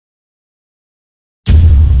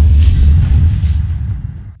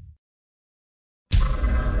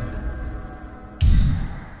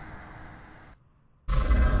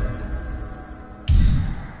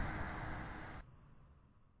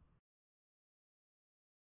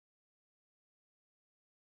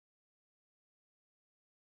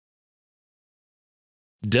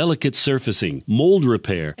delicate surfacing, mold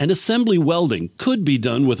repair, and assembly welding could be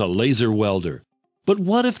done with a laser welder. But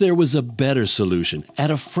what if there was a better solution at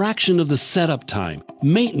a fraction of the setup time,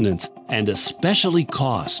 maintenance, and especially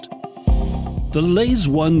cost? The LASE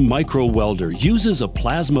ONE micro welder uses a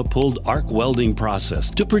plasma-pulled arc welding process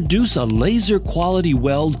to produce a laser-quality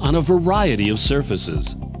weld on a variety of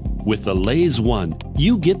surfaces. With the LASE ONE,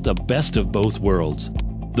 you get the best of both worlds: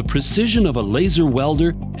 the precision of a laser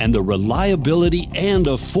welder and the reliability and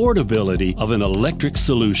affordability of an electric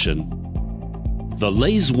solution. The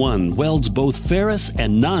LASE ONE welds both ferrous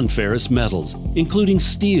and non-ferrous metals, including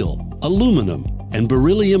steel, aluminum, and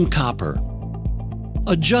beryllium copper.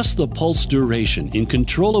 Adjust the pulse duration in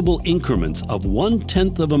controllable increments of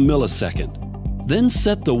 1/10 of a millisecond. Then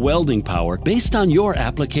set the welding power based on your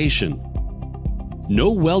application. No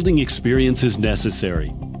welding experience is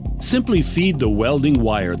necessary. Simply feed the welding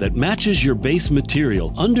wire that matches your base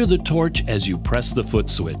material under the torch as you press the foot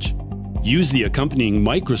switch. Use the accompanying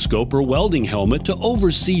microscope or welding helmet to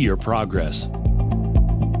oversee your progress.